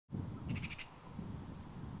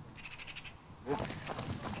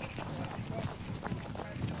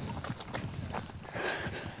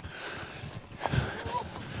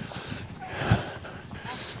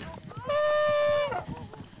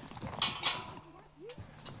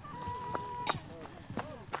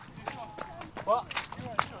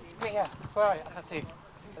Yeah, where are you? I can't see you.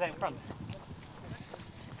 There in front.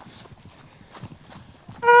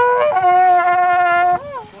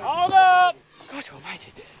 Hold up! God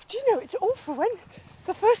almighty. Do you know, it's awful when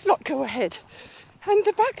the first lot go ahead and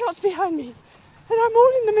the back lot's behind me and I'm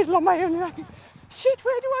all in the middle on my own and I think, shit,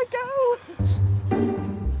 where do I go?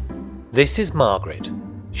 This is Margaret.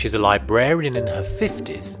 She's a librarian in her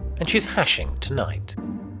 50s and she's hashing tonight.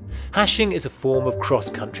 Hashing is a form of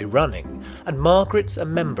cross-country running, and Margaret's a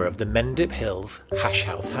member of the Mendip Hills Hash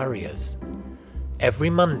House Harriers. Every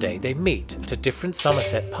Monday they meet at a different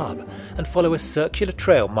Somerset pub and follow a circular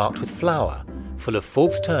trail marked with flour, full of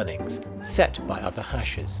false turnings set by other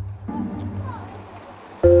hashers.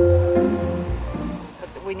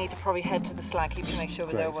 We need to probably head to the slag heap to make sure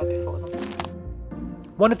we're there well before them.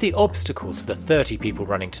 One of the obstacles for the 30 people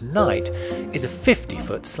running tonight is a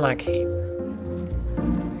 50-foot slag heap.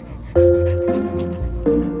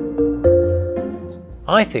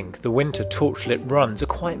 I think the winter torchlit runs are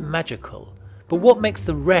quite magical, but what makes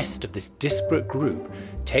the rest of this disparate group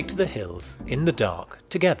take to the hills in the dark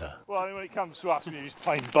together? Well, I mean, when it comes to us, we're just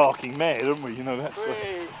plain barking mare, don't we? You know, that's...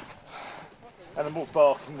 and the more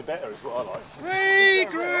barking, the better is what I like.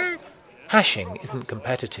 Regroup! Hashing isn't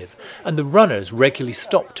competitive, and the runners regularly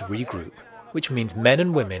stop to regroup, which means men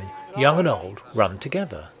and women, young and old, run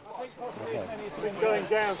together. It's been going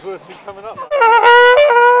down so it's been coming up.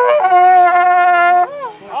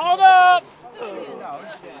 Hold up!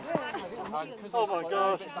 Oh my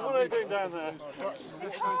gosh, what are they doing down there?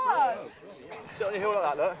 It's hard. Sit on your hill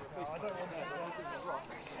like that, look.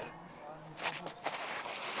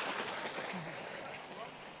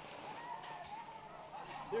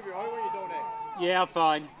 Yeah, I'm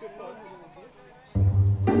fine.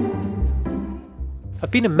 I've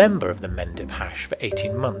been a member of the Mendip Hash for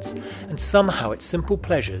 18 months, and somehow its simple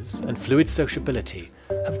pleasures and fluid sociability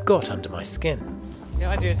have got under my skin. Yeah,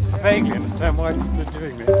 I just vaguely understand why people are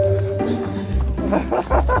doing this.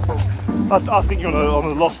 I think you're on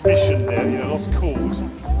a lost mission there, you know, lost cause.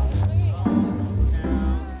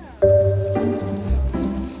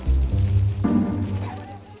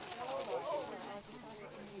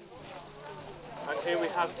 And here we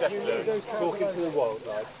have Declan talking to the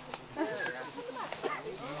wildlife.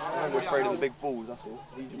 I'm afraid of the big balls, that's all.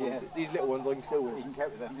 These little ones I can kill with. You can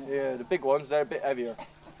cope with them. Yeah, the big ones, they're a bit heavier.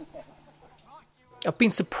 I've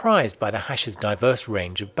been surprised by the hash's diverse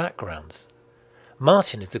range of backgrounds.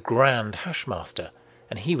 Martin is the Grand Hashmaster,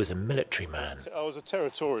 and he was a military man. I was a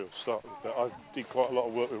territorial to start with, but I did quite a lot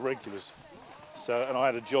of work with regulars. So, and I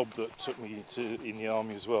had a job that took me in the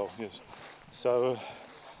army as well. Yes. So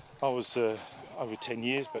I was over 10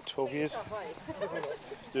 years, about 12 years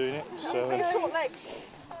doing it. So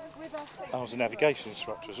I was a navigation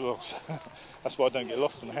instructor as well. So that's why I don't get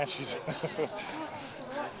lost on the hashes.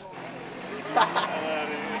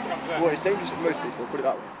 Well, it's dangerous for most people, put it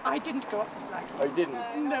that way. I didn't go up the slag. Oh, you didn't?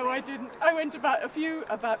 No, I didn't. I went about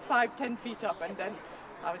 5-10 feet up and then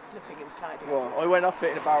I was slipping and sliding. Well, I went up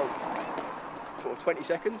it in about sort of 20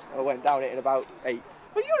 seconds. I went down it in about 8.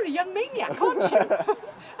 Well, you're a young maniac, aren't you?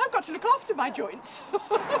 I've got to look after my joints.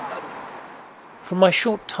 From my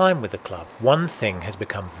short time with the club, one thing has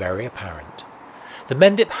become very apparent. The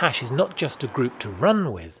Mendip Hash is not just a group to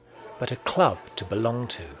run with, but a club to belong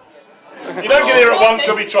to. You don't get here at once,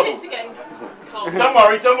 there'll be trouble. Don't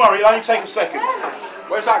worry, it'll only take a second.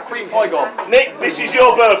 Where's that cream pie gone? Nick, this is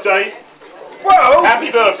your birthday. Whoa!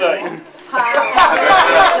 Happy birthday.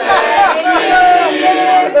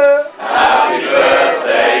 Happy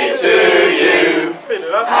birthday to you. Spin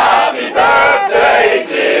it up. Happy birthday,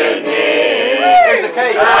 dear Nick. Here's the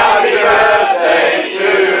cake. Happy birthday to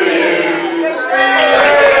you.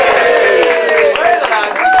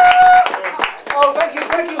 Oh, thank you.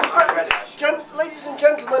 Ladies and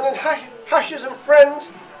gentlemen and hashers and friends,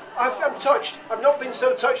 I'm touched. I've not been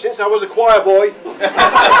so touched since I was a choir boy.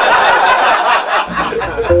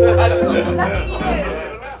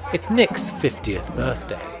 It's Nick's 50th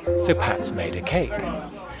birthday, so Pat's made a cake.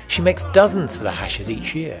 She makes dozens for the hashers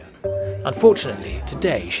each year. Unfortunately,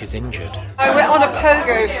 today she's injured. I went on a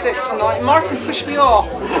pogo stick tonight and Martin pushed me off.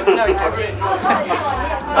 No, he didn't.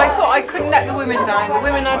 I thought I couldn't let the women down. The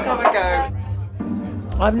women had to have a go.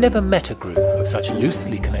 I've never met a group of such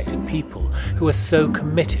loosely connected people who are so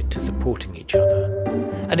committed to supporting each other.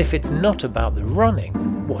 And if it's not about the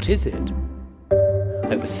running, what is it?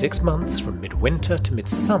 Over 6 months from midwinter to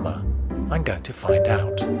midsummer, I'm going to find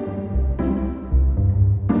out.